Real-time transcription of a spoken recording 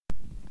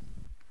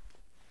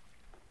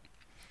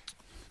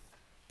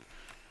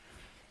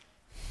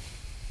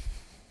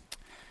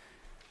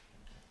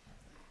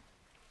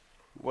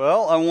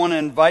Well, I want to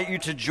invite you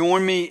to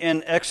join me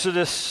in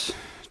Exodus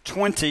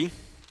 20,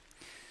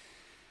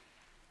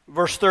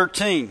 verse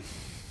 13.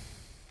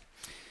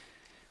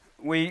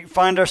 We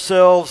find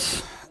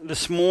ourselves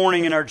this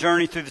morning in our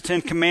journey through the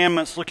Ten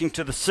Commandments looking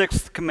to the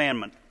sixth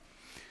commandment.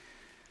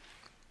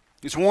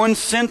 It's one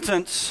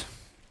sentence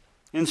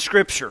in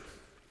Scripture,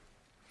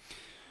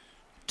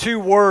 two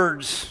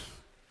words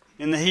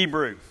in the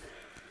Hebrew,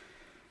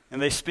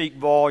 and they speak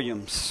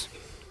volumes.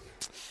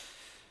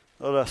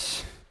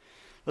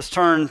 Let's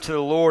turn to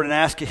the Lord and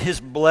ask His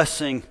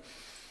blessing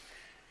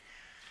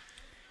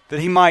that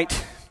He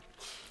might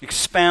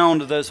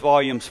expound those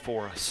volumes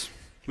for us.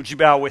 Would you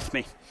bow with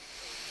me?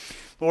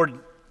 Lord,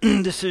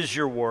 this is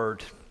your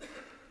word.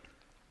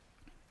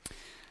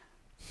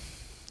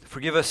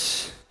 Forgive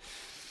us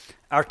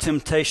our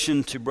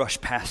temptation to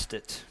brush past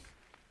it.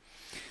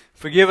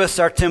 Forgive us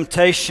our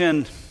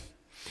temptation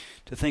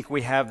to think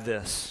we have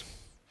this.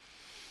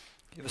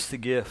 Give us the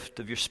gift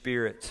of your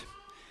Spirit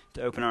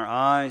to open our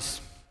eyes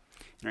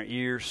and our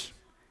ears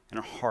and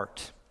our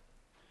heart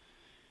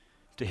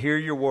to hear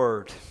your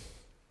word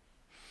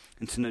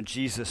and to know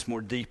Jesus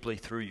more deeply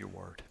through your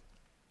word.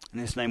 In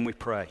His name we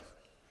pray.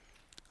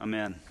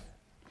 Amen.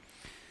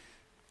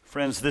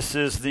 Friends, this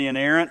is the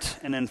inerrant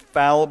and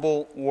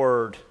infallible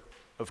word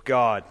of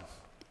God.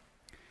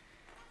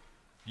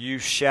 You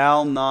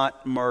shall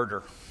not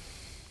murder.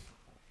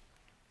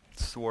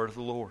 It's the word of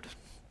the Lord.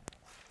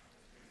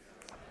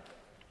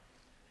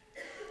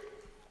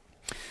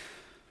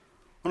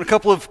 On a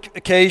couple of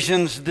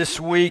occasions this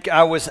week,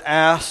 I was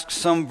asked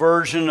some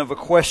version of a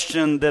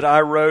question that I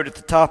wrote at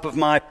the top of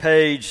my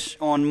page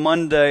on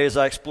Monday as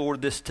I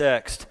explored this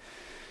text.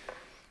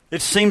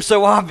 It seems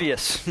so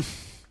obvious.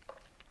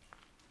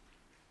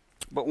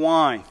 But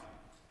why?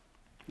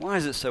 Why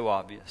is it so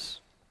obvious?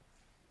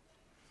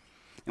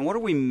 And what are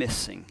we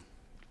missing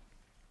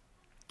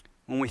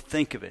when we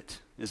think of it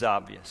as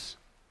obvious?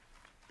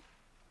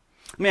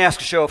 Let me ask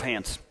a show of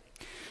hands.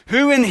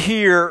 Who in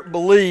here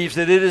believes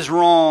that it is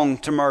wrong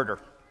to murder?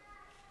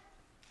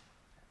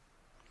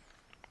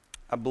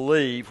 I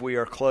believe we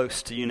are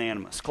close to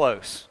unanimous.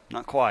 Close.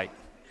 Not quite,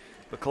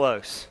 but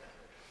close.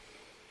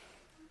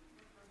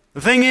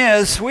 The thing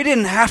is, we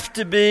didn't have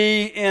to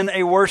be in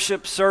a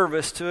worship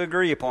service to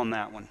agree upon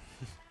that one.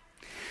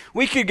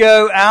 We could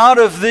go out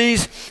of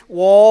these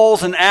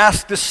walls and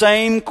ask the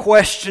same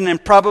question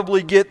and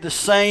probably get the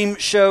same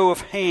show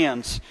of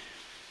hands.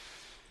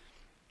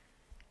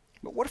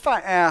 But what if I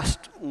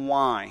asked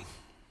why?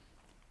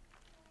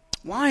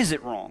 Why is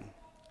it wrong?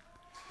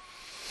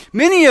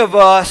 Many of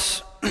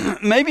us,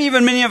 maybe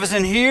even many of us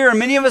in here and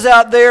many of us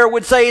out there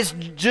would say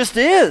it just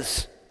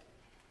is.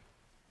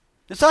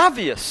 It's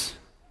obvious.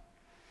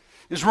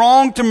 It's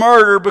wrong to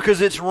murder because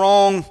it's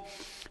wrong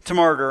to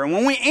murder. And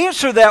when we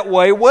answer that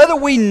way, whether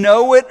we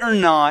know it or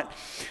not,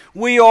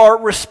 we are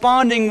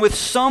responding with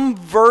some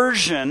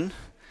version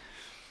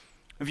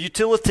of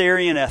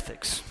utilitarian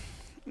ethics.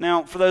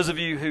 Now, for those of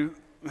you who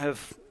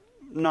have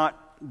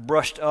not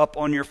brushed up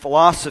on your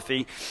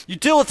philosophy,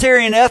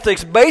 utilitarian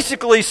ethics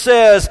basically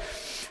says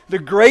the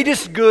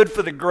greatest good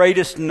for the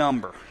greatest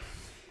number.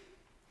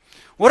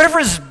 Whatever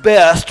is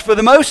best for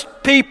the most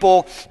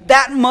people,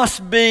 that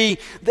must be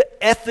the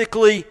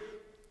ethically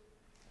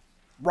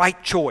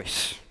right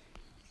choice.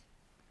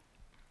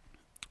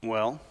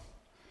 Well,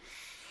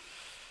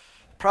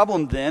 the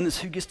problem then is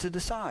who gets to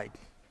decide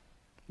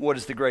what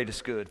is the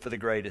greatest good for the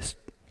greatest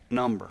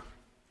number.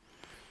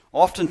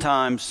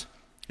 Oftentimes,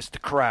 it's the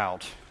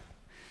crowd.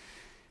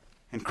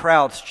 And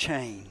crowds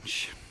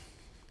change.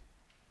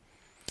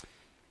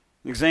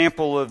 An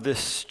example of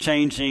this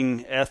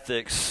changing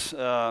ethics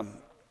I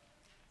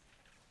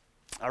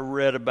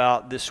read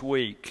about this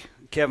week.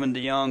 Kevin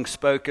DeYoung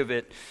spoke of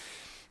it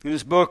in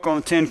his book on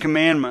the Ten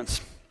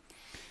Commandments.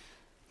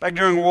 Back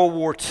during World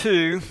War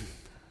II,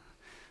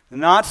 the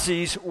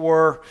Nazis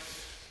were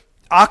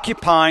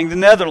occupying the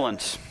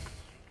Netherlands.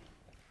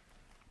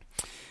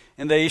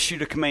 And they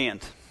issued a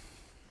command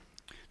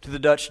to the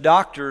Dutch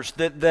doctors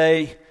that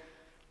they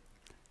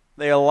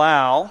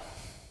allow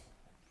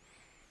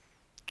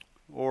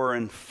or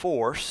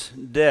enforce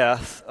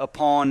death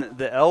upon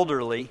the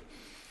elderly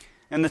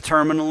and the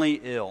terminally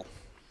ill.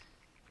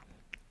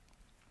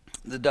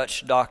 The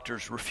Dutch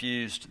doctors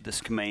refused this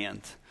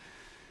command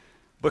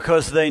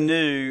because they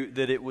knew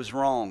that it was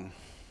wrong.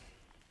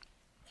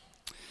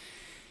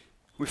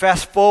 We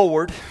fast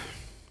forward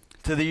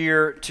to the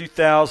year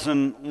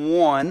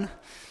 2001.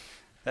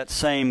 That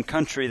same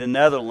country, the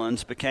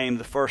Netherlands, became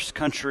the first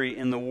country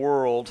in the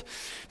world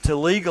to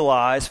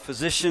legalize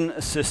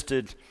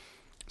physician-assisted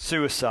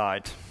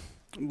suicide,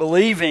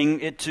 believing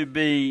it to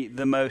be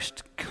the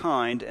most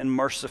kind and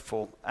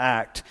merciful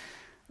act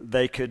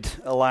they could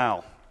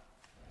allow.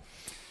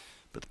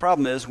 But the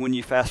problem is, when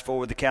you fast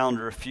forward the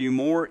calendar a few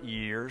more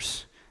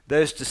years,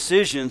 those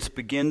decisions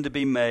begin to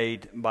be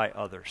made by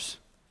others.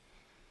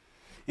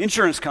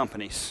 Insurance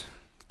companies,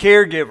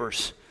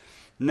 caregivers,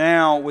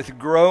 now with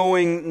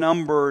growing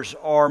numbers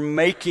are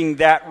making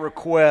that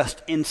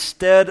request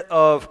instead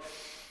of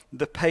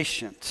the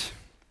patient.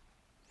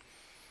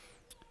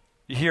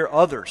 You hear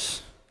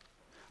others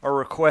are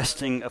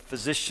requesting a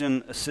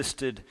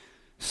physician-assisted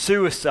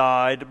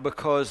suicide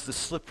because the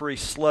slippery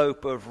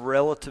slope of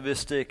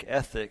relativistic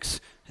ethics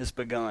has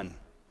begun.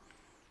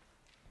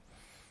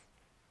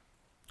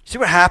 See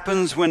what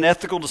happens when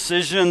ethical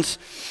decisions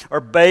are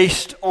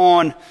based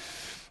on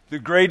the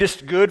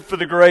greatest good for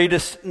the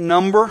greatest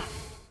number?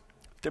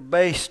 They're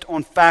based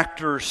on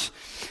factors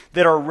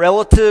that are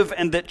relative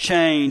and that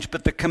change,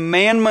 but the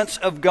commandments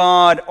of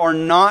God are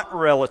not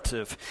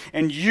relative.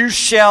 And you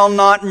shall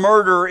not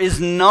murder is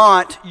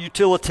not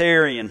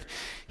utilitarian.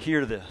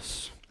 Hear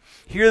this.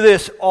 Hear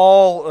this,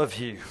 all of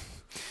you.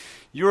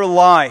 Your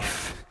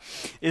life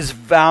is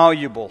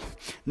valuable,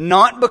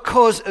 not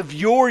because of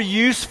your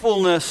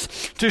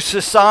usefulness to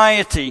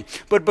society,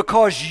 but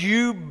because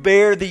you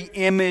bear the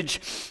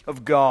image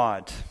of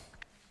God.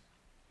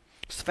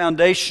 It's the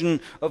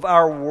foundation of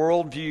our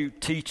worldview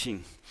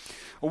teaching.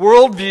 A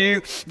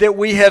worldview that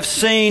we have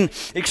seen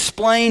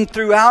explained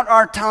throughout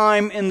our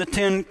time in the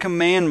Ten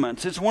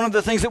Commandments. It's one of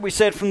the things that we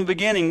said from the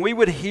beginning. We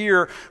would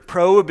hear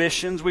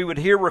prohibitions, we would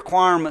hear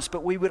requirements,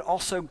 but we would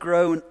also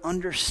grow in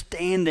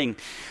understanding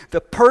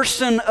the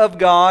person of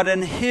God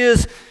and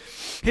His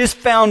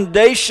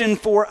foundation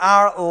for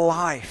our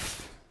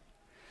life.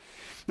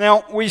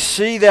 Now, we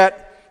see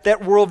that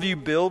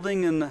worldview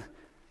building in the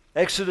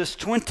Exodus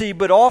 20,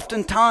 but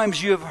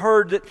oftentimes you have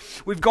heard that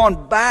we've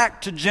gone back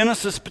to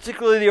Genesis,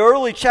 particularly the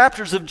early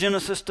chapters of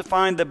Genesis, to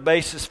find the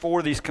basis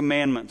for these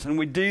commandments. And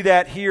we do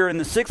that here in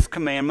the sixth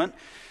commandment,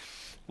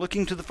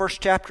 looking to the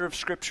first chapter of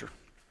Scripture,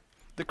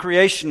 the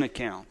creation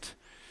account.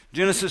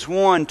 Genesis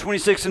 1,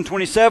 26 and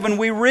 27,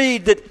 we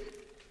read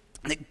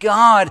that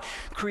God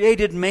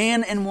created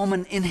man and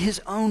woman in His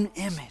own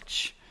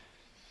image.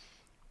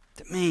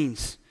 That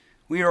means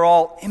we are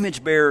all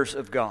image bearers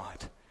of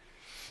God.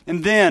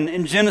 And then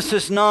in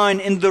Genesis 9,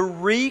 in the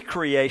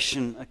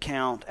recreation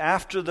account,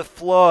 after the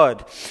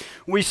flood,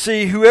 we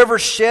see whoever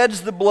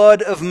sheds the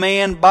blood of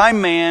man by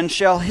man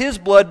shall his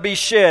blood be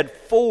shed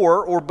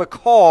for or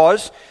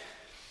because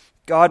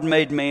God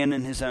made man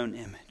in His own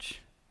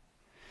image.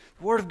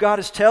 The Word of God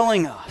is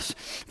telling us,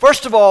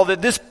 first of all,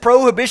 that this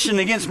prohibition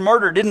against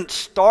murder didn't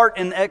start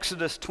in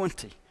Exodus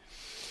 20.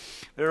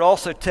 But it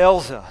also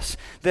tells us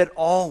that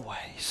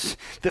always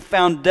the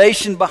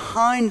foundation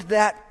behind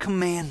that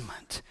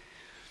commandment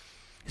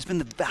has been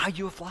the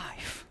value of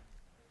life.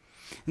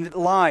 And that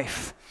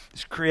life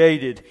is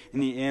created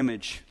in the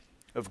image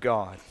of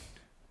God.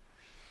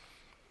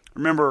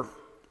 Remember,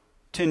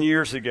 10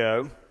 years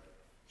ago,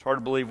 it's hard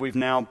to believe we've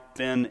now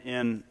been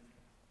in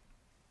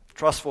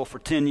Trustful for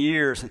 10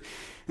 years. And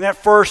that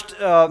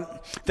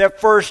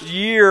first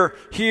year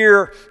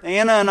here,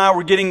 Anna and I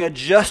were getting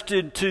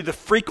adjusted to the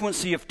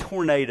frequency of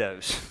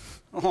tornadoes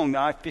along the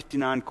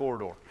I-59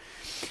 corridor.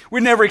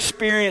 We'd never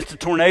experienced a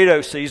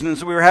tornado season, and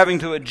so we were having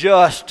to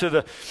adjust to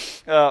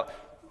the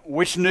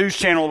which news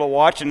channel to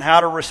watch and how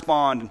to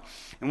respond.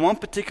 And one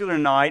particular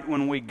night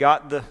when we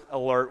got the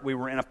alert, we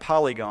were in a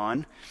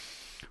polygon.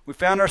 We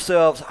found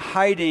ourselves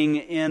hiding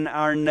in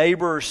our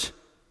neighbor's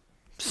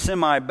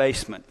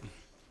semi-basement.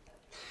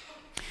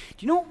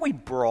 Do you know what we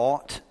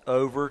brought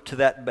over to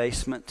that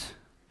basement?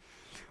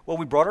 Well,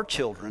 we brought our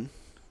children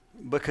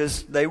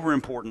because they were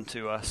important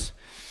to us.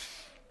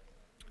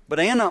 But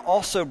Anna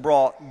also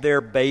brought their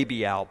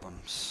baby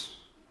albums.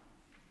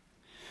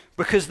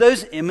 Because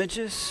those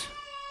images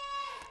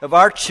of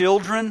our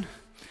children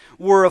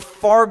were of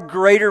far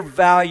greater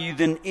value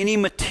than any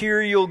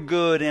material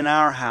good in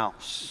our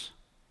house.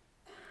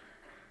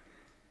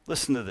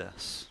 Listen to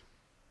this.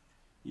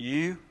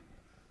 You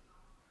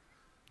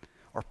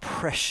are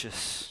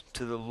precious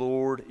to the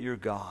Lord your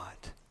God.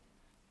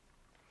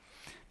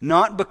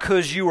 Not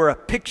because you are a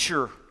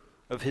picture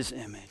of His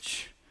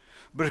image,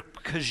 but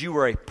because you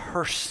are a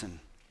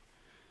person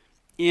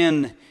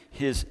in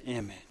His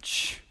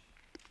image.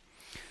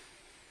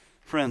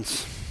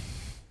 Friends,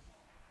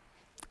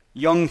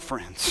 young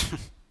friends,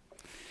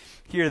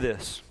 hear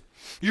this.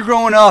 You're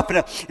growing up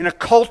in a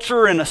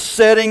culture, in a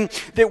setting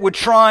that would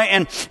try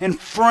and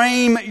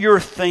frame your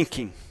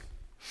thinking.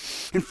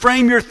 And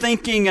frame your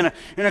thinking in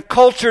a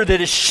culture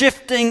that is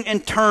shifting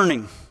and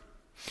turning.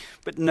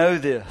 But know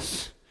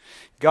this,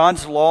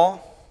 God's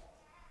law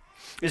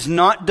is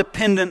not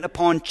dependent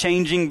upon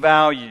changing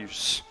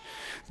values.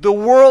 The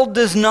world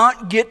does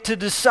not get to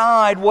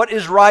decide what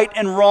is right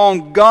and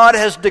wrong. God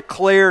has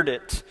declared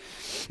it.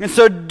 And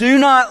so do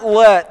not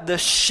let the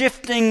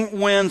shifting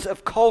winds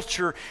of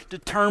culture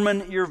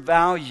determine your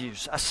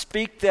values. I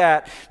speak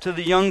that to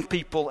the young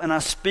people, and I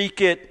speak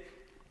it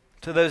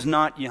to those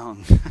not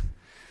young.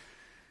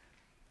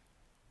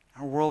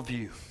 Our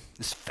worldview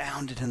is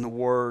founded in the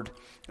Word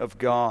of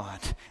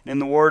God. In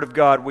the Word of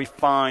God, we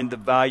find the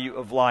value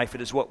of life. It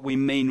is what we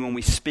mean when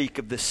we speak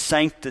of the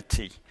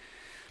sanctity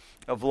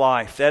of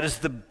life. That is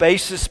the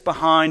basis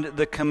behind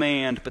the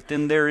command. But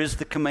then there is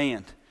the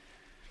command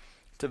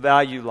to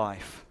value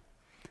life,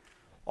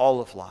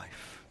 all of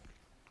life.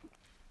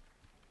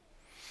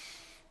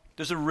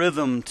 There's a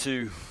rhythm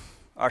to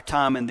our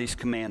time in these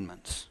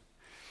commandments.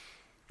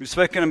 We've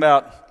spoken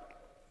about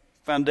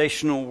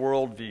foundational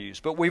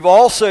worldviews. But we've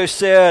also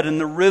said in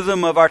the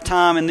rhythm of our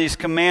time in these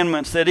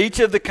commandments that each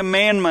of the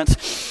commandments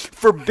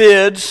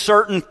forbids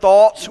certain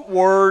thoughts,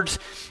 words,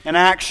 and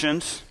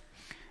actions.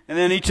 And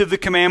then each of the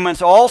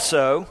commandments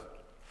also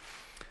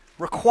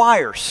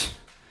requires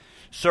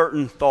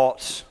certain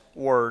thoughts,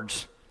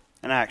 words,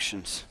 and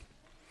actions.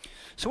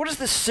 So what does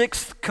the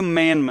sixth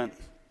commandment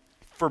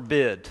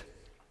forbid?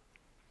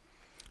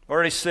 I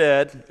already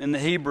said in the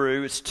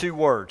Hebrew it's two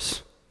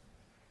words.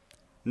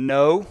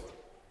 No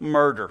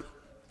murder.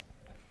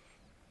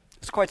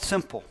 It's quite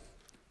simple.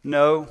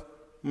 No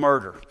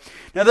murder.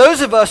 Now those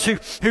of us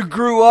who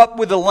grew up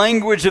with the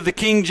language of the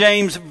King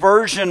James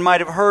Version might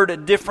have heard a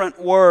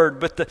different word,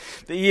 but the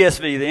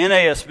ESV, the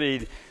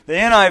NASB, the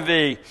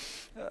NIV,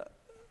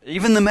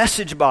 even the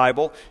Message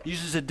Bible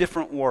uses a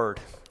different word.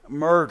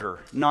 Murder,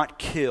 not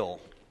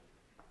kill.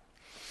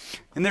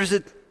 And there's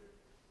an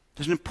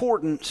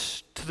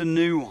importance to the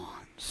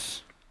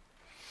nuance.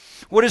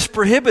 What is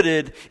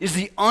prohibited is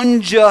the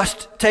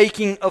unjust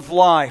taking of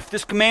life.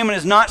 This commandment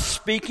is not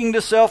speaking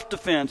to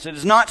self-defense. It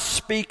is not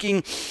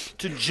speaking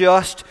to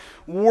just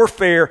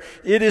warfare.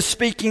 It is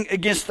speaking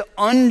against the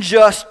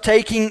unjust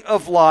taking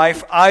of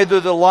life,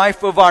 either the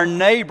life of our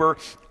neighbor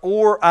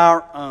or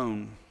our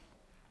own.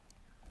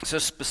 So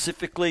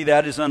specifically,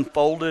 that is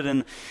unfolded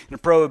in a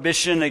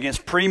prohibition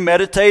against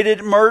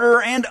premeditated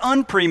murder and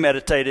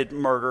unpremeditated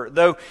murder.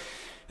 Though,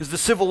 as the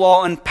civil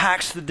law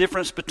unpacks the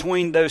difference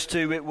between those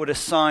two, it would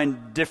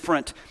assign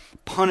different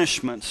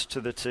punishments to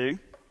the two.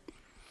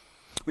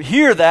 We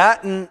hear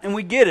that and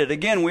we get it.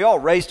 Again, we all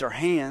raised our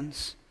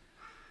hands.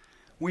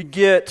 We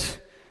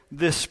get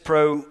this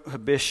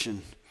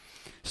prohibition,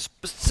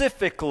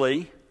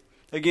 specifically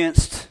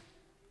against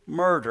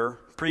murder,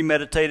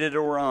 premeditated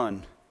or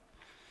un.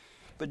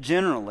 But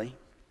generally,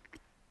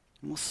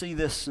 and we'll see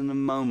this in a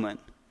moment,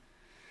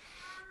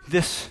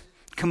 this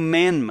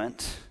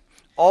commandment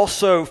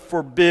also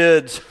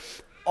forbids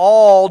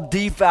all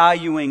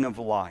devaluing of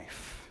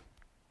life.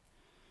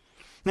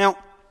 Now,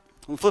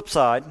 on the flip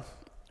side,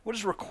 what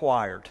is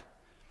required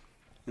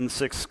in the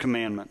sixth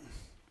commandment?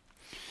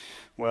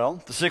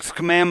 Well, the sixth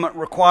commandment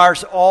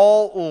requires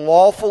all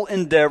lawful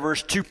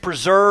endeavors to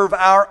preserve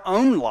our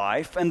own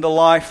life and the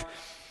life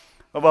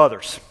of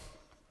others.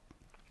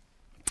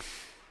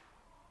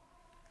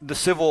 The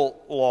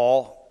civil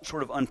law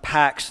sort of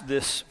unpacks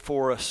this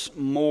for us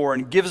more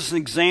and gives us an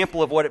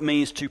example of what it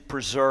means to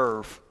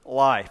preserve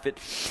life.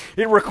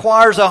 It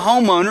requires a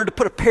homeowner to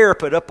put a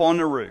parapet up on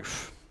the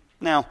roof.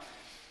 Now,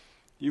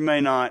 you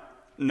may not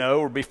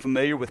know or be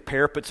familiar with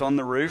parapets on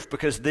the roof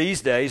because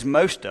these days,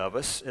 most of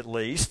us at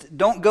least,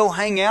 don't go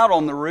hang out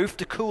on the roof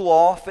to cool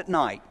off at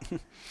night.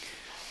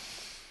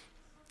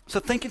 So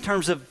think in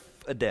terms of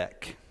a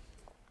deck.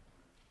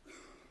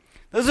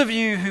 Those of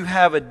you who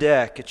have a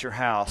deck at your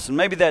house, and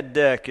maybe that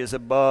deck is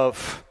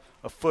above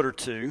a foot or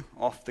two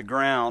off the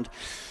ground,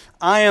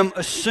 I am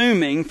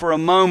assuming for a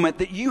moment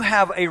that you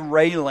have a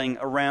railing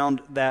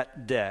around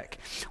that deck.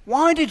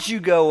 Why did you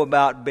go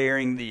about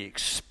bearing the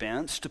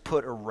expense to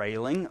put a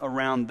railing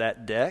around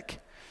that deck?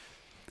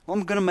 Well,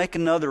 I'm going to make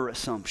another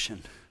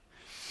assumption.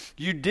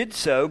 You did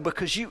so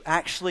because you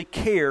actually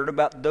cared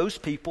about those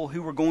people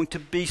who were going to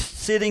be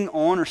sitting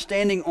on or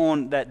standing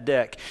on that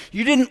deck.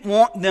 You didn't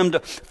want them to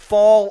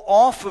fall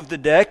off of the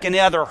deck and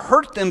either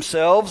hurt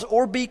themselves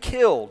or be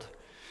killed.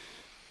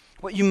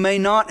 What you may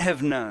not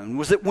have known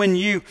was that when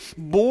you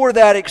bore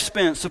that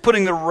expense of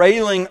putting the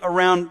railing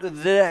around the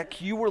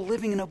deck, you were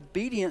living in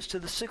obedience to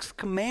the sixth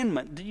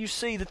commandment. Do you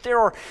see that there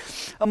are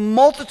a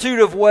multitude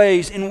of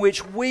ways in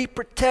which we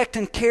protect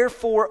and care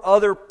for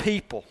other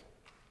people?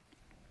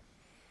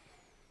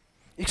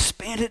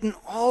 Expand it in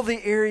all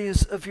the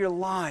areas of your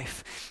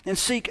life and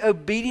seek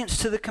obedience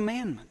to the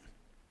commandment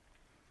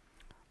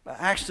by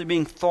actually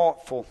being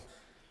thoughtful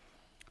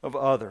of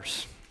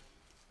others.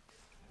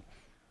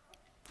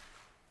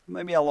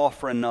 Maybe I'll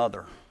offer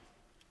another.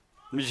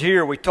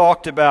 Here we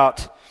talked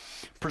about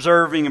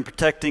preserving and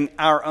protecting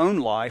our own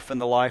life and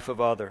the life of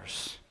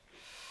others.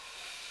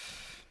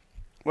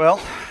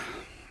 Well,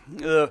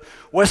 the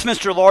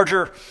Westminster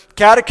Larger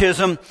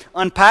Catechism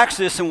unpacks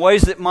this in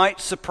ways that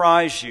might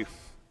surprise you.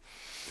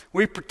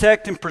 We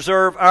protect and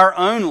preserve our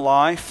own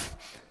life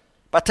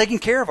by taking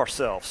care of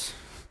ourselves,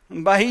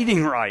 by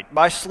eating right,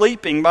 by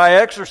sleeping, by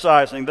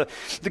exercising.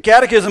 The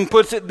Catechism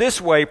puts it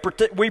this way: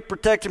 we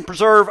protect and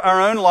preserve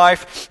our own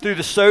life through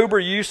the sober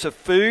use of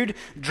food,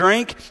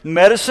 drink,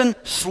 medicine,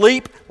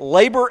 sleep,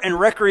 labor, and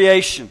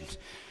recreation.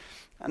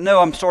 I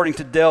know I'm starting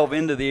to delve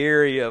into the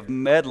area of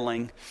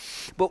meddling,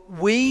 but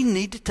we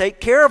need to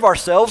take care of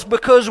ourselves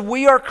because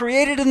we are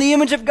created in the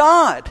image of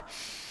God.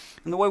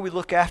 And the way we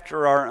look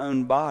after our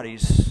own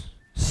bodies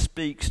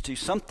speaks to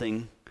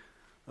something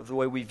of the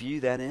way we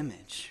view that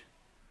image.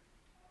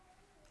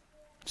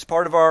 It's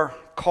part of our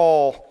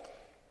call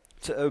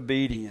to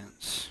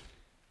obedience.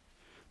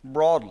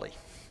 Broadly,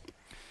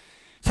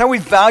 it's how we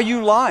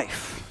value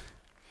life.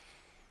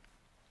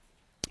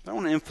 I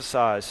want to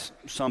emphasize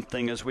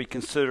something as we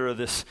consider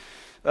this: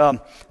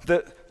 what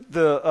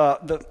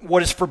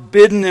is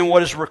forbidden and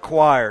what is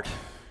required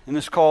in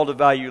this call to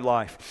value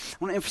life. I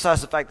want to emphasize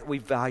the fact that we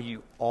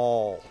value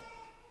all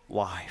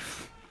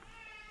life.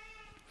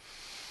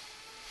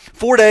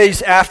 4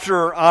 days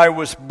after I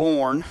was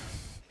born,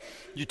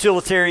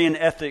 utilitarian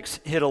ethics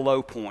hit a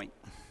low point.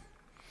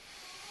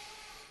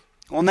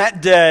 On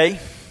that day,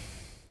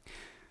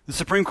 the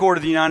Supreme Court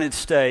of the United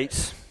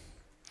States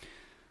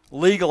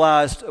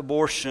legalized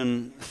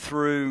abortion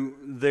through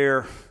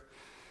their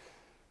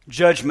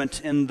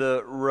judgment in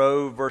the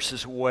Roe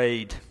versus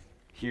Wade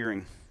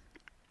hearing.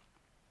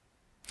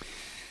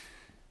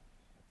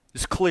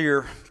 It's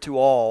clear to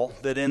all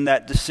that in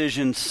that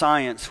decision,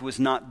 science was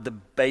not the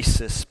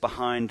basis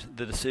behind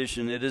the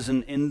decision. It is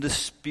an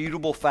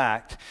indisputable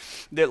fact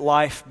that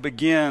life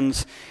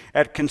begins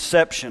at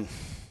conception.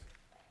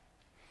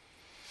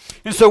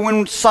 And so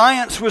when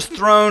science was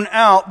thrown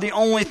out, the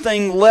only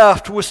thing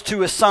left was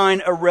to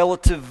assign a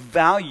relative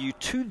value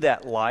to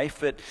that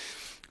life at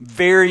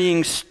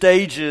varying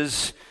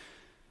stages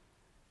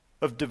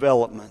of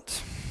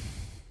development,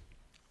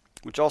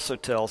 which also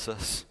tells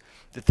us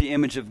that the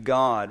image of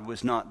God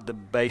was not the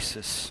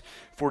basis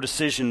for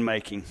decision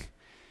making.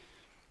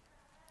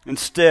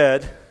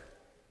 Instead,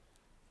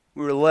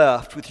 we were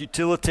left with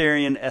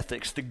utilitarian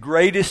ethics, the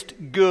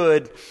greatest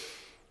good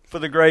for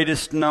the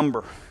greatest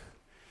number.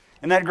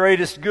 And that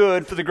greatest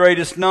good for the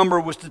greatest number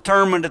was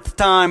determined at the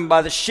time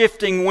by the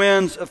shifting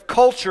winds of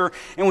culture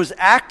and was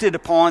acted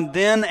upon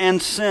then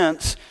and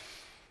since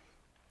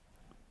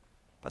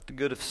by the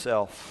good of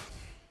self.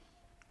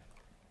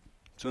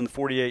 So in the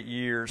 48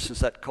 years since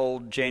that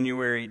cold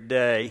January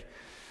day,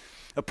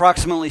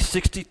 approximately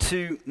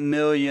 62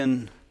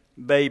 million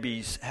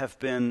babies have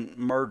been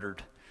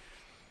murdered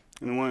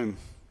in the womb.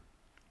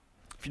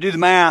 If you do the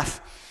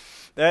math,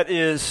 that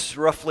is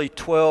roughly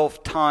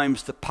 12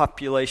 times the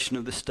population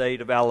of the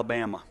state of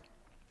Alabama.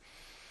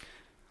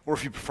 Or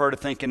if you prefer to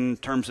think in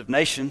terms of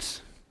nations,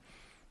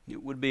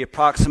 it would be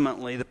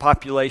approximately the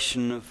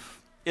population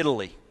of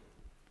Italy.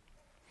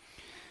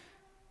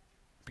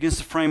 Begins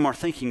to frame our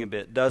thinking a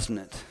bit, doesn't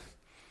it?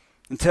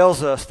 And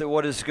tells us that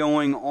what is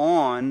going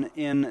on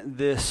in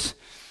this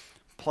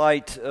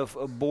plight of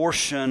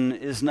abortion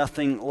is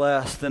nothing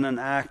less than an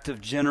act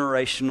of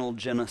generational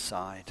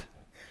genocide.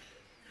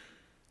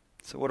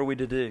 So what are we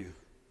to do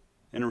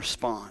in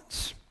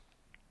response?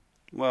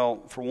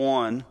 Well, for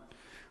one,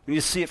 we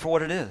need to see it for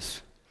what it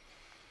is.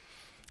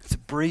 It's a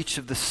breach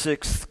of the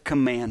sixth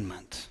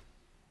commandment.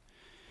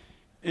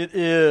 It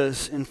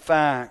is, in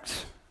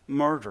fact,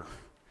 murder.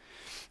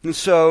 And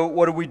so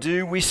what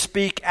do? We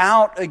speak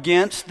out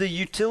against the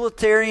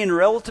utilitarian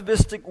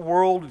relativistic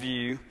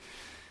worldview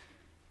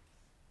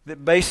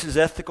that bases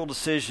ethical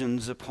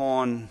decisions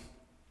upon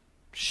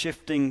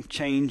shifting,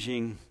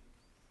 changing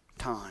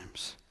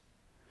times.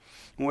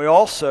 And we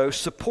also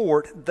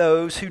support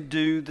those who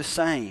do the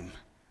same.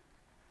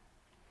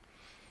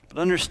 But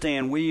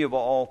understand, we of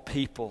all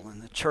people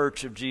in the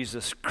Church of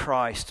Jesus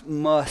Christ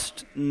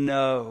must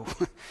know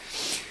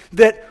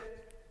that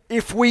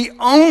if we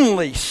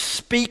only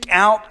speak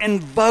out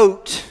and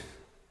vote,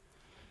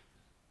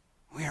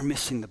 we are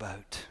missing the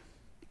boat.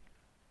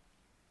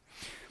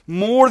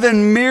 More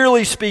than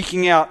merely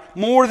speaking out,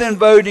 more than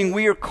voting,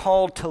 we are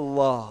called to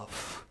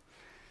love.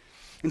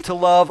 And to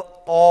love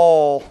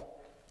all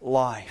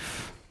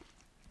life.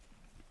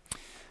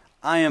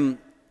 I am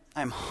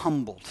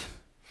humbled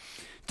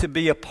to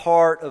be a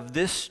part of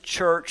this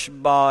church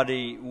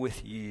body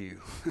with you.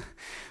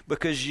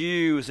 Because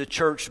you as a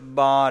church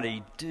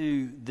body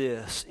do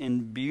this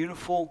in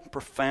beautiful,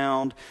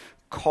 profound,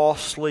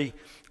 costly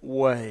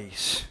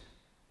ways.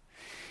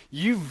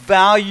 You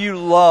value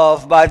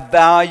love by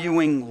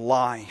valuing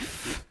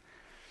life.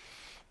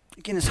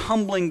 Again, it's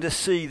humbling to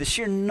see the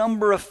sheer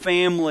number of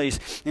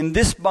families in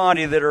this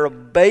body that are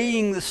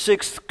obeying the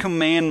sixth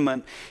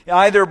commandment,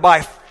 either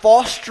by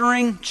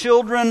fostering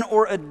children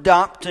or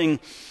adopting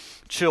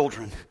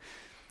children.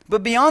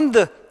 But beyond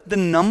the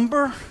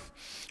number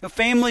of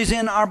families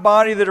in our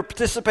body that are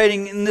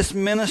participating in this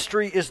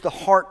ministry is the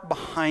heart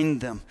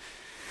behind them.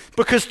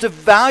 Because to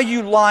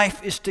value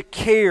life is to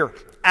care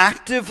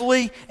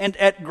actively and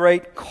at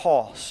great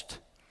cost.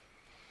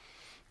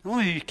 Now,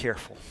 let me be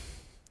careful.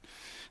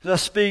 As I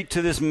speak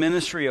to this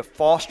ministry of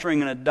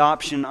fostering and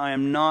adoption, I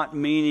am not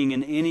meaning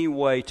in any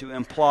way to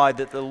imply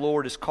that the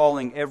Lord is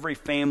calling every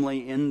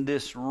family in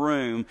this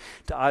room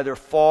to either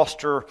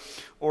foster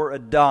or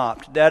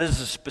adopt. That is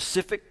a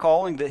specific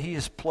calling that He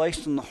has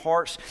placed in the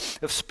hearts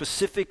of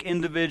specific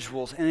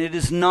individuals, and it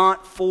is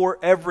not for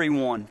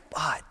everyone,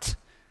 but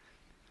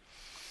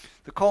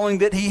the calling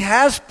that He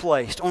has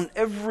placed on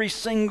every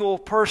single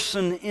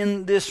person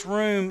in this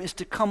room is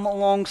to come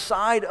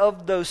alongside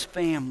of those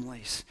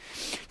families,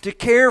 to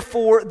care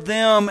for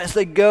them as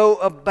they go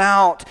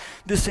about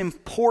this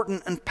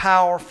important and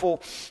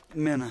powerful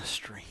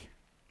ministry.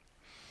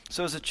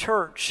 So as a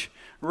church,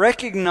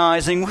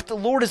 recognizing what the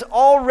Lord has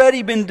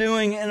already been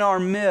doing in our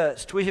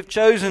midst, we have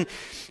chosen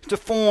to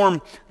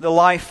form the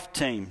Life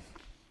Team.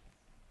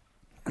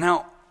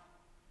 Now,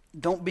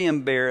 don't be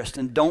embarrassed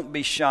and don't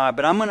be shy.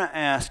 But I'm going to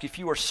ask, if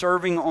you are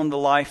serving on the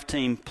Life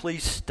team,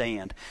 please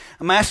stand.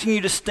 I'm asking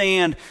you to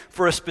stand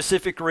for a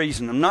specific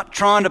reason. I'm not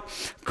trying to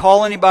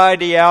call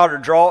anybody out or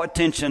draw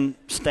attention.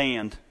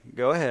 Stand.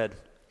 Go ahead.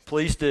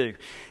 Please do.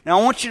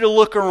 Now I want you to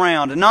look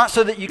around, and not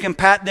so that you can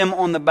pat them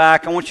on the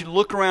back. I want you to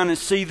look around and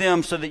see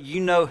them so that you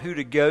know who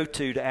to go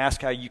to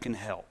ask how you can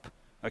help.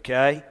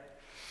 Okay?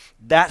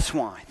 That's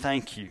why.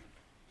 Thank you.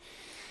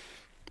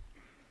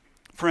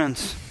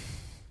 Friends,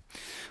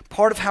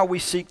 part of how we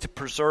seek to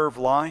preserve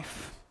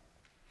life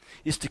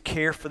is to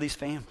care for these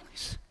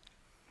families.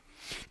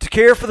 To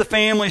care for the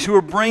families who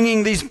are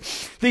bringing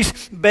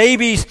these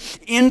babies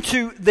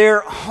into their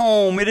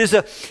home. It is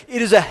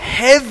a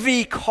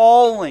heavy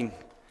calling.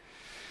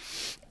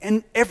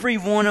 And every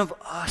one of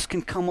us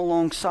can come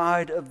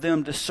alongside of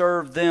them to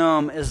serve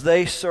them as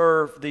they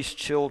serve these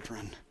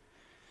children.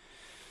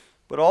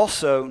 But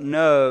also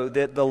know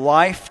that the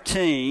Life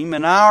team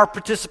and our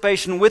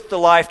participation with the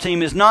Life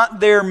team is not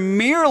there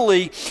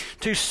merely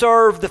to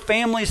serve the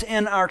families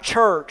in our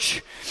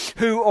church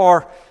who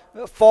are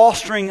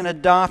fostering and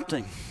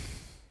adopting.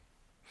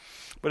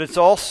 But it's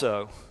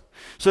also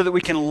so that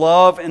we can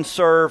love and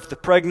serve the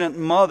pregnant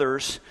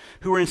mothers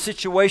who are in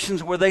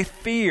situations where they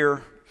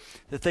fear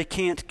that they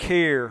can't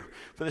care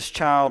for this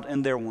child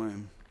in their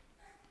womb.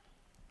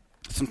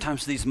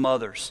 Sometimes these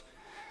mothers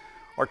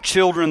are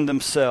children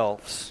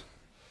themselves.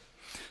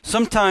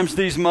 Sometimes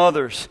these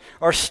mothers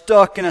are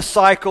stuck in a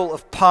cycle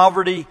of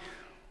poverty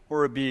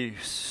or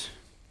abuse.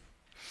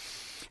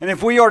 And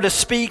if we are to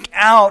speak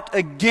out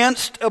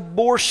against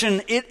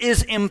abortion, it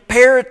is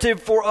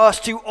imperative for us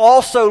to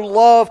also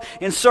love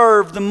and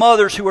serve the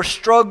mothers who are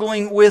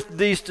struggling with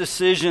these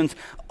decisions.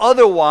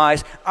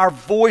 Otherwise, our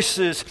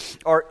voices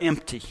are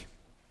empty.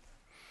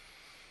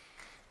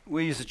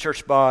 We as a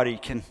church body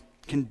can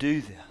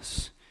do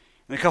this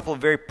in a couple of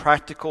very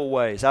practical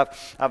ways.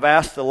 I've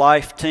asked the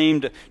Life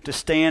team to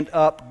stand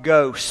up,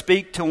 go,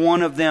 speak to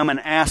one of them and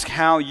ask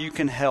how you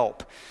can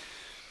help.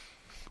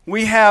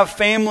 We have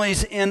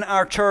families in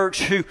our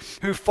church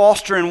who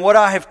foster, and what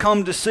I have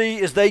come to see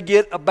is they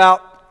get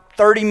about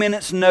 30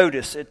 minutes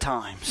notice at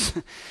times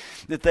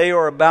that they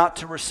are about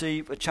to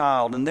receive a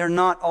child, and they're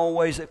not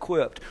always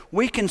equipped.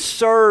 We can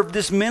serve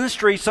this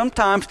ministry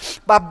sometimes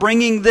by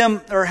bringing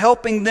them or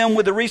helping them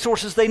with the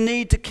resources they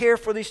need to care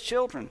for these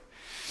children.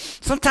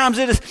 Sometimes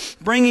it is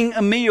bringing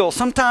a meal.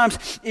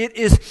 Sometimes it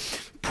is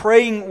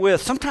praying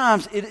with.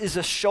 Sometimes it is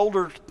a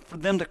shoulder for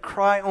them to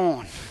cry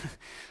on.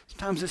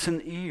 Sometimes it's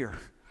an ear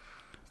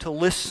to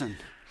listen.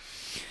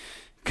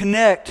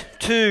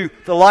 Connect to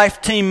the Life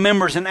team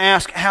members and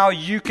ask how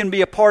you can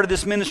be a part of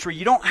this ministry.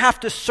 You don't have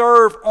to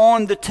serve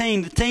on the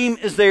team. The team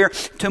is there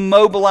to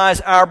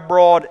mobilize our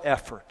broad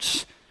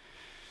efforts.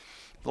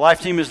 The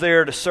Life team is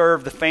there to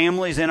serve the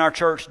families in our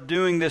church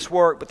doing this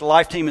work, but the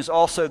Life team is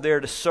also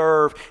there to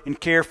serve and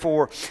care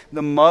for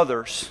the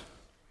mothers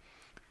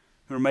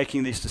who are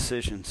making these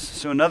decisions.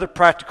 So another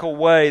practical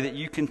way that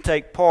you can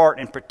take part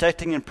in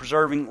protecting and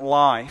preserving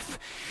life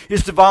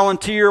is to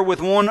volunteer with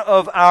one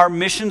of our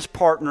missions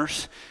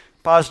partners,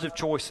 Positive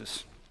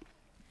Choices.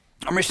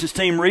 Our missions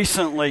team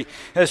recently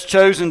has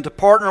chosen to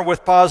partner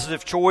with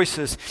Positive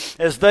Choices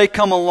as they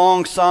come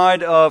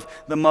alongside of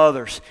the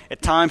mothers,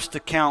 at times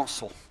to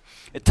counsel,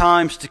 at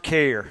times to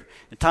care,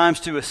 at times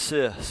to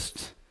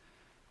assist.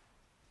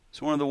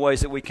 It's one of the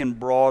ways that we can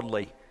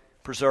broadly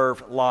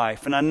preserve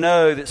life. And I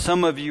know that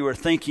some of you are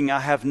thinking,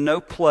 I have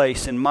no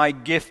place in my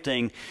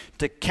gifting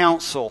to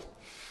counsel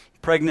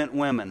pregnant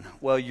women.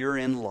 Well, you're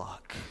in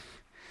luck.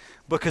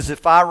 Because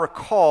if I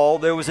recall,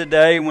 there was a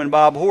day when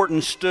Bob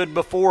Horton stood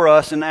before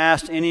us and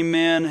asked any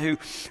men who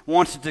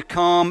wanted to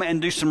come and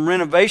do some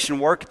renovation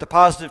work at the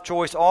Positive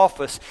Choice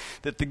office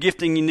that the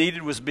gifting you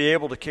needed was to be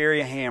able to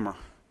carry a hammer.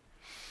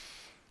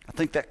 I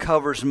think that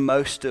covers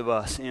most of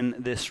us in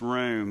this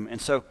room. And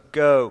so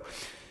go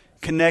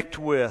connect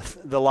with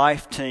the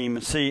Life team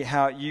and see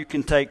how you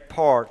can take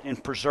part in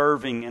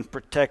preserving and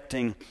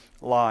protecting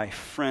life.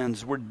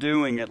 Friends, we're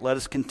doing it. Let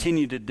us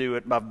continue to do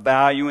it by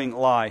valuing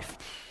life,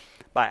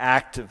 by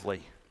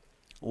actively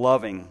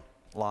loving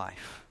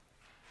life.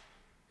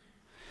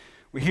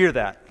 We hear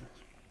that.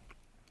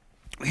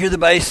 We hear the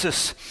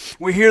basis.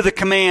 We hear the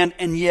command,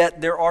 and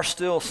yet there are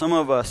still some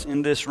of us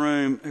in this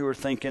room who are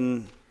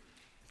thinking,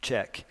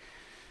 check,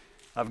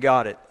 I've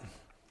got it.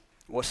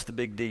 What's the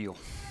big deal?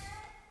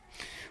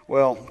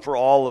 Well, for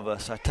all of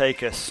us, I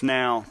take us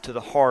now to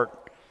the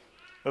heart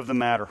of the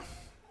matter.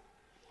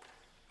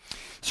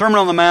 Sermon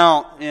on the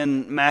Mount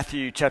in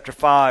Matthew chapter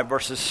 5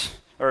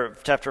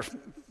 chapter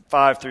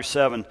 5 through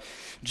 7.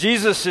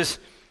 Jesus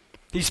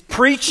he's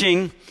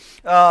preaching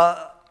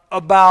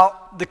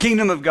about the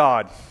kingdom of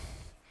God.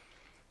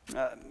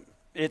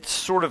 It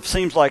sort of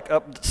seems like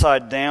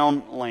upside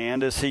down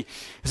land as he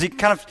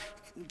kind of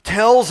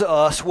tells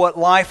us what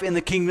life in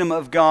the kingdom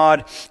of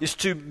God is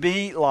to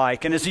be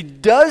like. And as he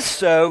does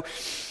so,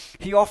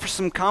 he offers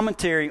some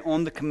commentary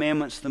on the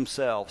commandments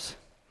themselves.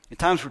 At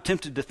times we're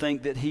tempted to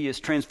think that he is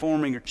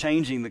transforming or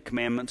changing the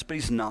commandments, but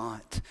he's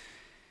not.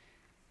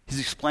 He's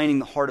explaining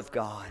the heart of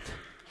God.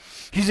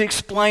 He's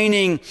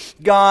explaining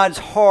God's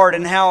heart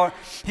and how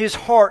his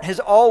heart has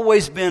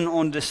always been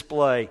on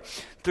display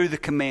through the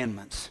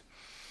commandments.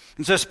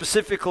 And so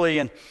specifically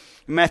in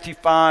Matthew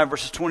 5,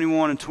 verses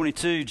 21 and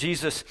 22,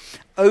 Jesus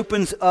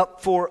opens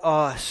up for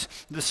us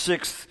the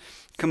sixth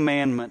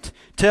commandment,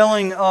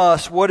 telling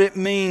us what it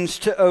means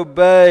to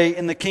obey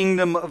in the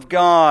kingdom of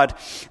God.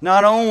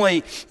 Not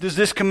only does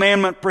this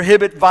commandment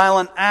prohibit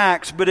violent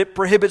acts, but it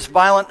prohibits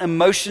violent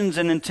emotions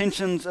and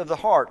intentions of the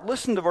heart.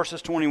 Listen to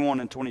verses 21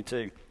 and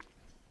 22.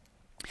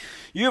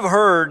 You have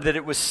heard that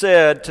it was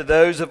said to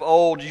those of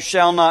old, you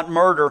shall not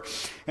murder,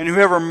 and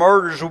whoever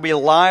murders will be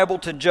liable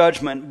to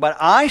judgment. But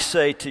I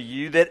say to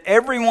you that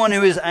everyone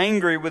who is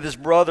angry with his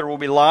brother will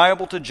be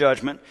liable to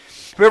judgment.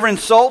 Whoever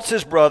insults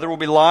his brother will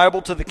be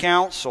liable to the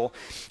council,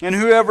 and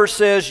whoever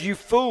says, you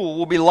fool,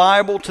 will be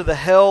liable to the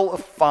hell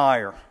of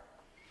fire.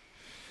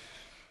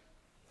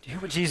 Do you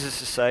hear what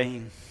Jesus is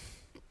saying?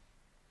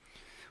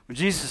 What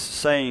Jesus is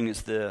saying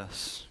is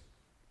this.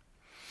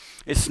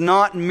 It's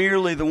not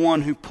merely the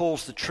one who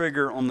pulls the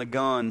trigger on the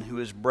gun who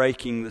is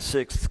breaking the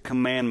sixth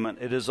commandment.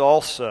 It is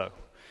also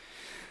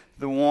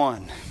the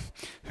one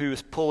who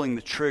is pulling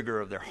the trigger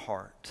of their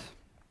heart.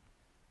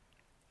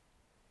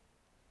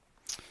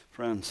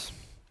 Friends,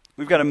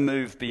 we've got to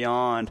move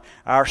beyond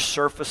our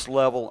surface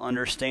level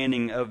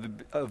understanding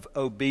of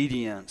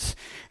obedience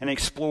and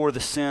explore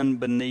the sin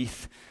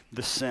beneath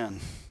the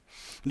sin.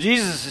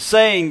 Jesus is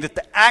saying that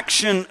the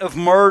action of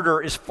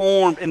murder is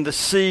formed in the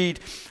seed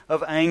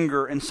of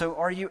anger. And so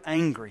are you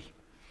angry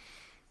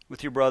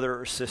with your brother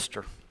or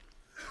sister?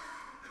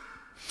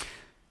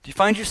 Do you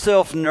find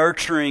yourself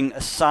nurturing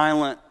a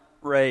silent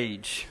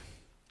rage,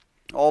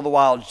 all the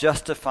while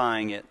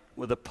justifying it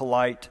with a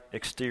polite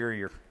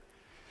exterior?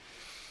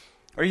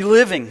 Are you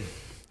living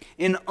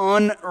in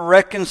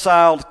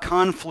unreconciled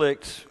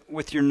conflict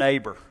with your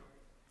neighbor?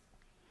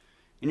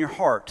 In your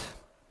heart,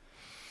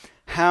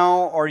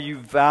 how are you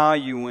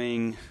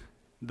valuing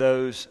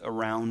those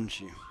around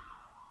you?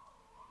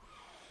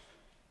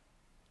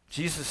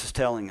 Jesus is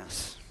telling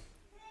us,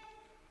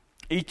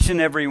 each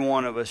and every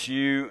one of us,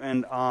 you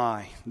and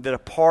I, that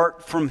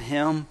apart from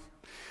Him,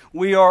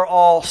 we are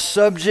all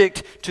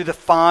subject to the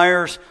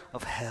fires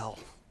of hell.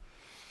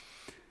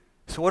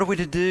 So what are we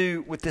to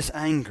do with this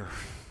anger?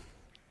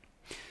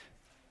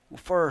 Well,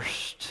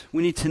 first,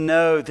 we need to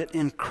know that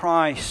in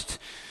Christ,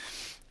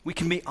 we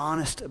can be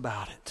honest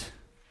about it.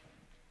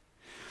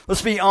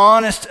 Let's be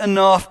honest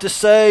enough to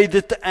say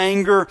that the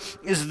anger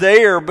is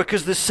there,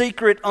 because the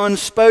secret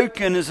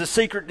unspoken is a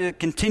secret that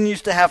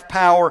continues to have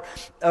power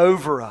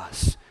over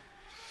us.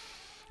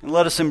 And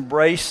let us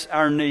embrace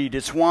our need.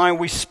 It's why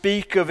we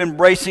speak of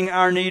embracing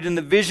our need in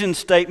the vision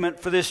statement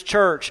for this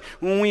church.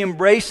 When we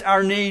embrace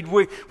our need,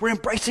 we're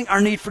embracing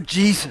our need for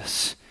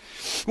Jesus.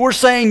 We're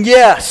saying,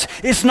 yes,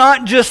 it's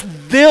not just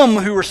them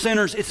who are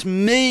sinners, it's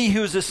me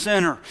who's a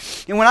sinner.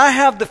 And when I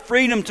have the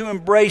freedom to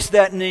embrace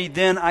that need,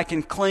 then I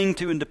can cling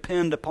to and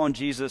depend upon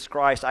Jesus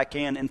Christ. I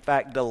can, in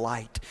fact,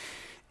 delight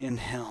in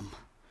Him.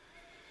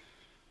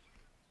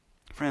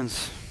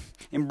 Friends,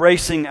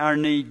 embracing our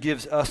need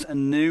gives us a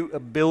new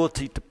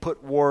ability to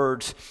put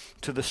words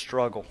to the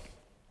struggle.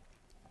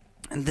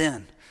 And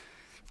then,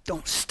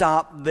 don't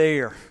stop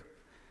there.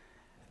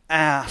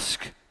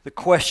 Ask the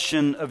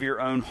question of your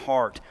own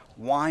heart.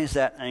 Why is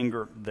that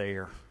anger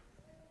there?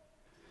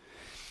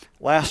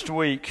 Last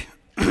week,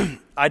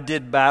 I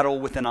did battle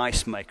with an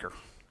ice maker,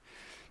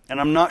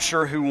 and I'm not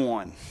sure who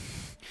won.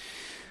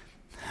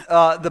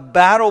 The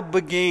battle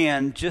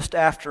began just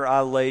after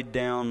I laid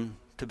down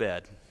to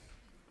bed.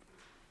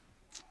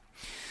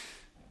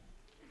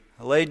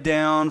 I laid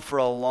down for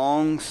a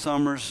long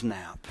summer's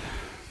nap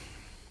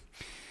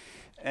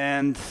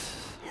and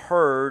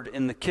heard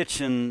in the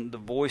kitchen the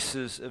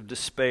voices of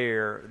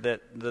despair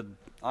that the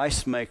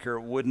ice maker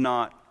would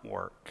not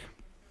work.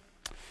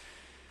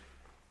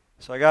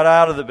 So I got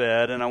out of the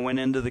bed and I went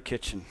into the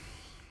kitchen,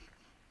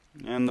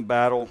 and the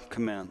battle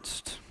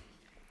commenced.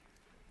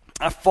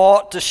 I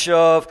fought to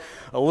shove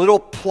a little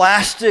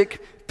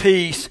plastic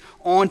piece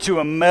onto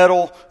a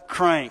metal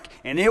crank,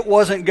 and it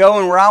wasn't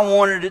going where I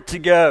wanted it to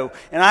go,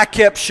 and I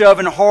kept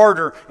shoving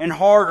harder and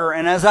harder,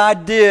 and as I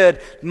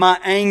did, my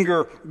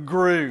anger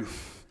grew.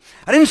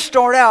 I didn't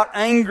start out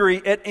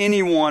angry at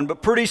anyone,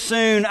 but pretty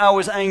soon I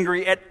was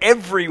angry at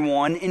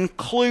everyone,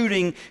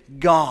 including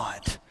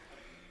God.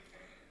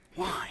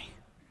 Why?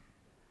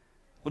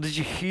 Well, did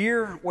you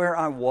hear where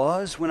I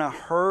was when I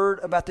heard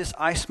about this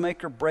ice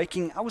maker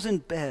breaking? I was in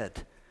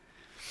bed.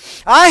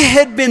 I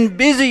had been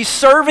busy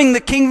serving the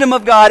kingdom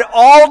of God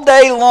all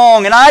day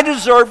long, and I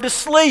deserved to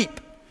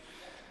sleep.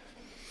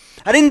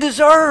 I didn't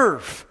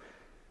deserve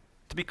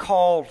to be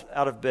called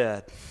out of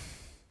bed.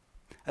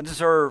 I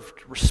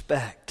deserved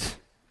respect.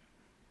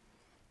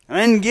 And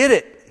I didn't get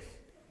it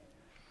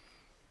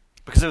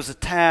because it was a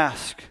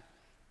task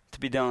to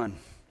be done.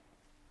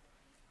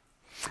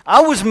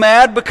 I was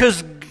mad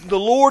because the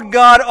Lord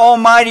God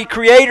Almighty,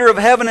 creator of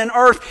heaven and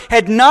earth,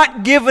 had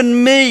not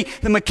given me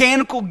the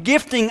mechanical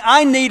gifting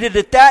I needed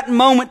at that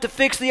moment to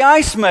fix the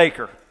ice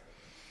maker.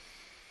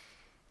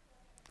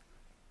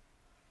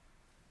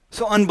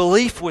 So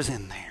unbelief was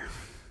in there.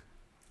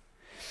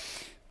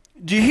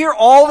 Do you hear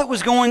all that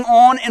was going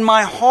on in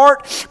my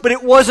heart? But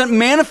it wasn't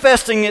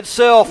manifesting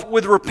itself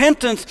with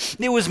repentance.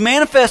 It was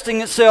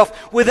manifesting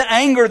itself with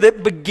anger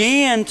that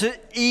began to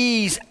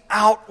ease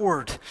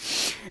outward.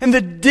 And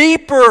the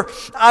deeper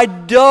I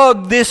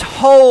dug this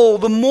hole,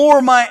 the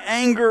more my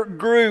anger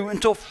grew,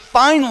 until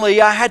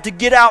finally I had to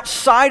get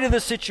outside of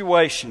the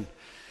situation.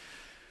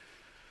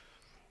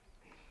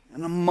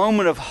 In a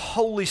moment of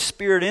Holy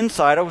Spirit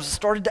insight, I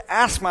started to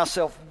ask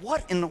myself,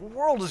 what in the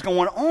world is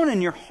going on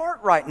in your heart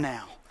right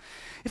now?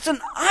 It's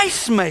an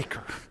ice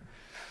maker.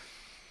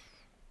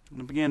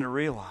 And I began to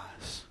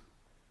realize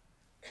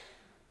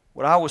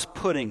what I was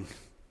putting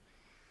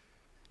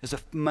as a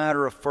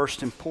matter of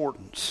first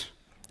importance: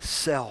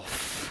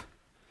 self.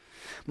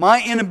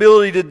 My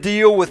inability to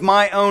deal with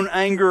my own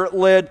anger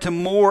led to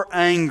more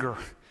anger.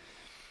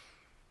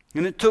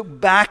 And it took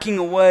backing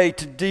away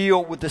to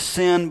deal with the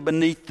sin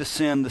beneath the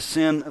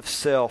sin of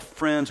self.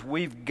 Friends,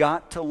 we've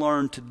got to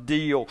learn to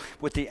deal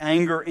with the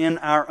anger in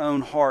our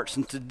own hearts.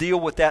 And to deal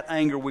with that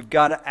anger, we've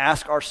got to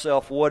ask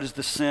ourselves, what is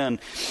the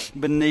sin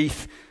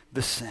beneath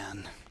the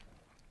sin?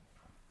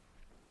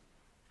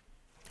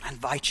 I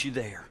invite you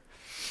there.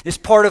 It's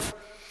part of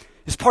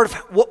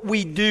what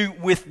we do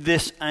with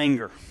this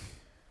anger.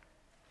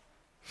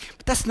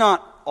 But that's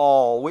not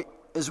all.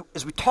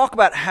 As we talk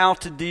about how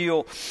to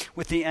deal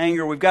with the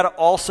anger, we've got to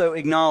also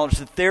acknowledge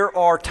that there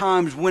are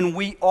times when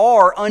we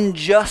are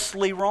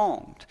unjustly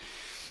wronged.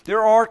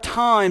 There are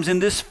times in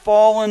this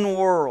fallen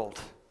world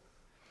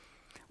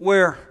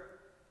where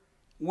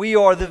we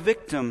are the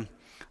victim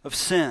of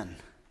sin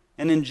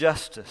and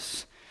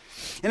injustice.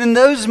 And in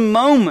those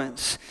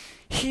moments,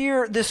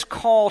 hear this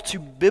call to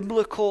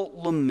biblical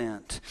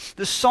lament.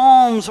 The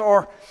Psalms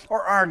are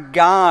our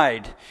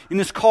guide in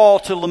this call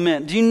to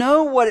lament. Do you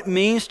know what it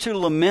means to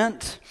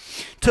lament?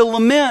 To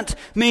lament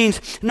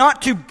means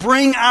not to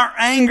bring our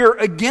anger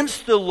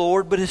against the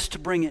Lord, but is to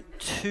bring it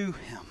to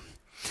Him.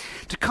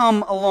 To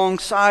come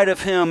alongside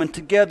of Him and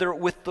together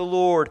with the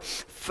Lord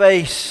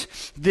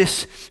face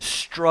this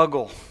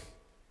struggle.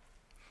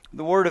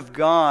 The Word of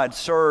God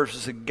serves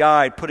as a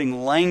guide,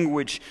 putting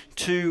language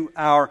to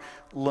our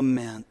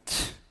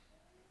lament.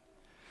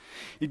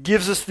 It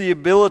gives us the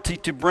ability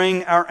to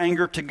bring our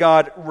anger to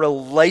God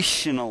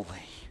relationally.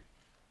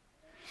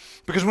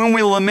 Because when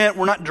we lament,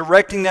 we're not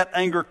directing that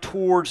anger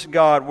towards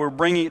God. We're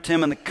bringing it to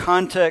Him in the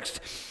context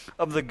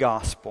of the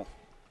gospel.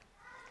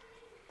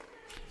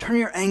 Turn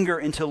your anger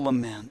into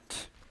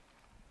lament.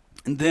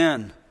 And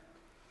then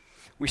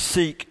we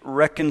seek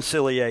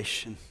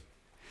reconciliation.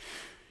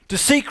 To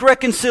seek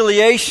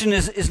reconciliation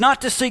is not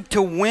to seek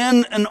to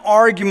win an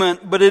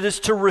argument, but it is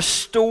to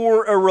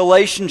restore a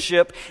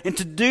relationship, and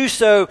to do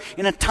so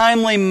in a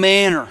timely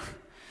manner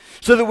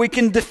so that we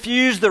can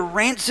diffuse the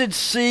rancid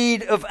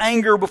seed of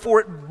anger before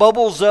it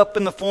bubbles up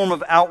in the form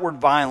of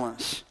outward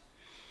violence.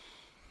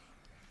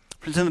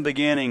 Friends, in the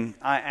beginning,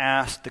 I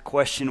asked the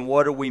question,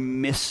 what are we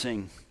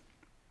missing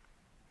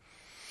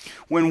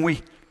when we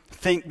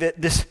think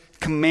that this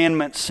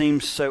commandment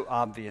seems so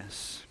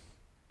obvious?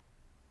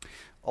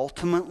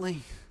 Ultimately,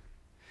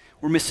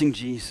 we're missing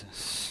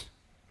Jesus.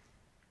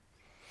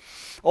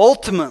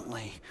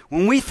 Ultimately,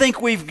 when we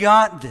think we've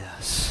got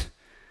this,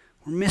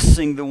 we're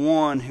missing the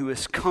one who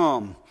has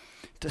come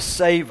to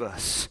save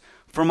us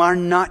from our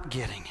not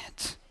getting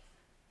it.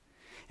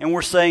 And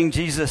we're saying,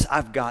 Jesus,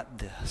 I've got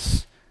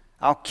this.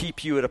 I'll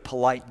keep you at a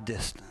polite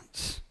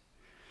distance.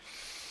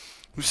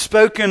 We've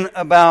spoken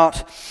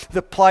about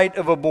the plight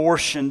of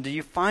abortion. Do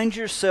you find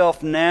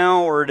yourself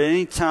now or at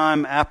any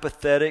time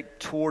apathetic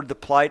toward the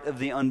plight of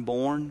the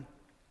unborn?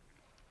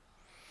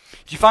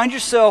 Do you find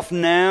yourself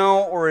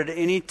now or at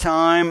any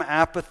time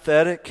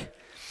apathetic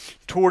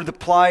toward the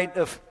plight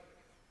of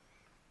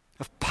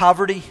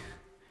poverty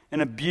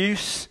and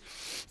abuse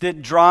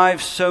that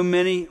drives so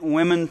many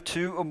women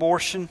to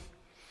abortion?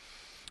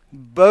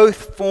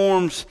 Both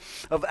forms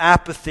of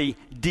apathy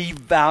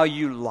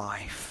devalue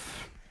life.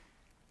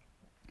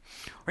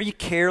 Are you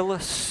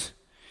careless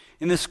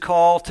in this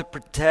call to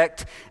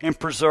protect and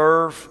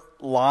preserve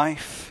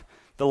life,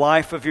 the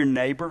life of your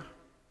neighbor?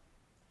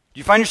 Do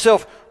you find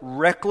yourself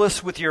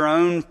reckless with your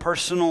own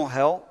personal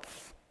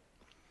health?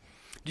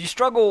 Do you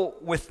struggle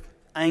with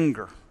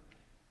anger?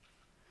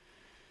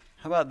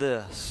 How about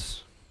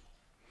this?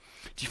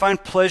 Do you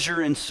find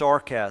pleasure in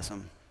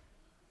sarcasm,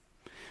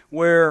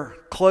 where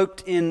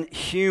cloaked in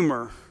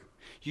humor,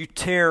 you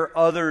tear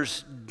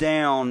others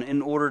down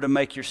in order to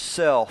make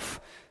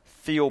yourself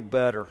feel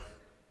better?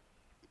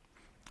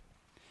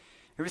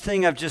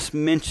 Everything I've just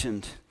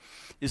mentioned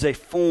is a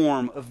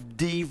form of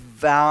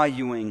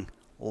devaluing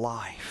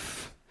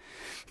life.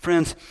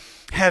 Friends,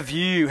 have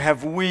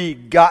we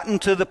gotten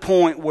to the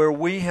point where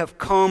we have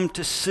come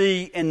to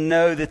see and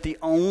know that the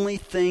only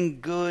thing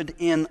good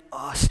in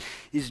us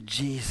is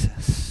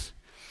Jesus?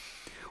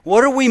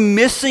 What are we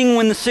missing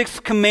when the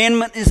sixth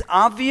commandment is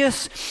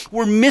obvious?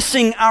 We're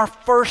missing our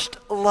first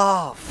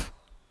love.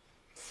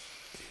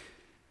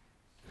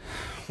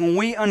 When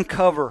we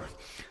uncover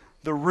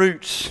the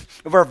roots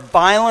of our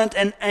violent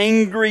and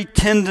angry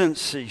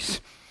tendencies,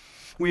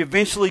 we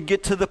eventually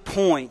get to the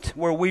point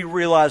where we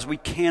realize we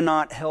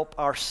cannot help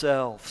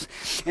ourselves.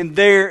 And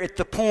there, at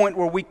the point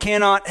where we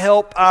cannot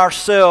help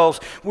ourselves,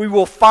 we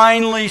will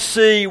finally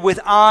see with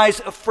eyes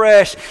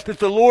afresh that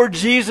the Lord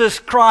Jesus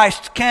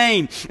Christ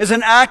came as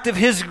an act of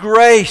His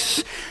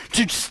grace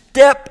to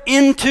step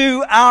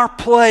into our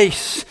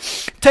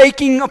place,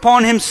 taking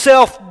upon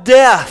Himself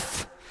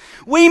death.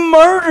 We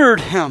murdered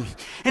Him,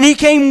 and He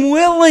came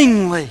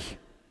willingly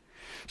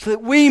so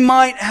that we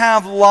might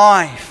have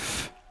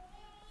life.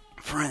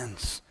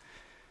 Friends,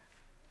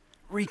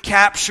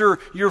 recapture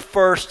your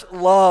first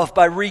love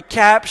by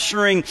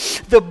recapturing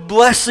the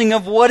blessing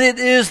of what it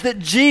is that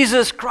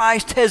Jesus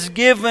Christ has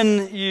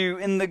given you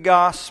in the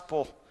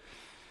gospel.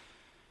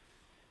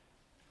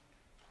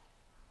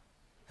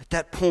 At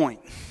that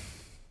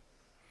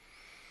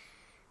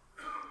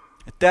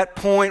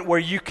point where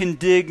you can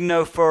dig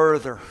no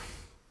further,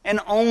 and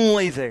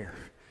only there,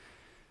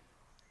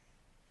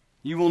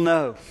 you will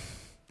know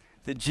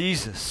that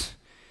Jesus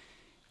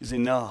is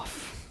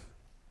enough.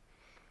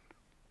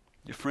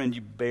 Dear friend,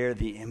 you bear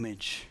the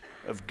image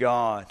of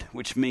God,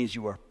 which means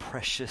you are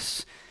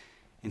precious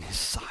in His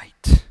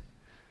sight.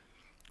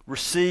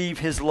 Receive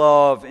His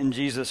love in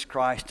Jesus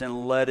Christ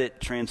and let it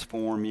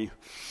transform you.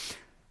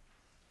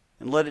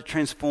 And let it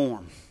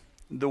transform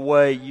the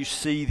way you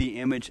see the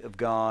image of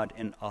God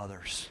in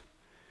others.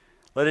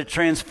 Let it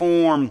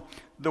transform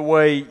the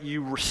way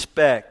you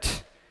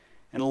respect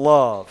and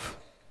love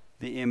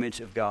the image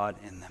of God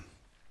in them.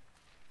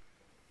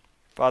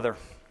 Father,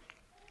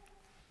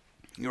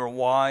 You are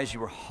wise,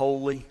 You are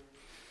holy,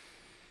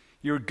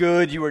 You are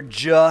good, You are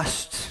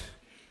just,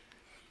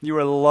 You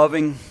are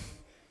loving,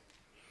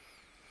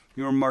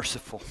 You are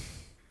merciful.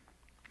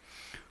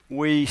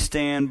 We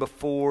stand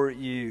before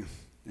You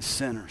as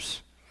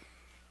sinners.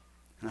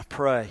 And I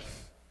pray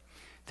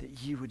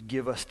that You would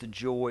give us the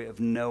joy of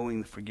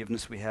knowing the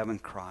forgiveness we have in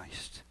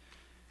Christ.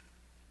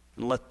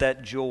 And let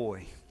that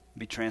joy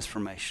be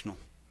transformational.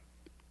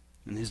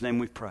 In His name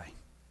we pray.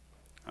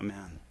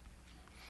 Amen.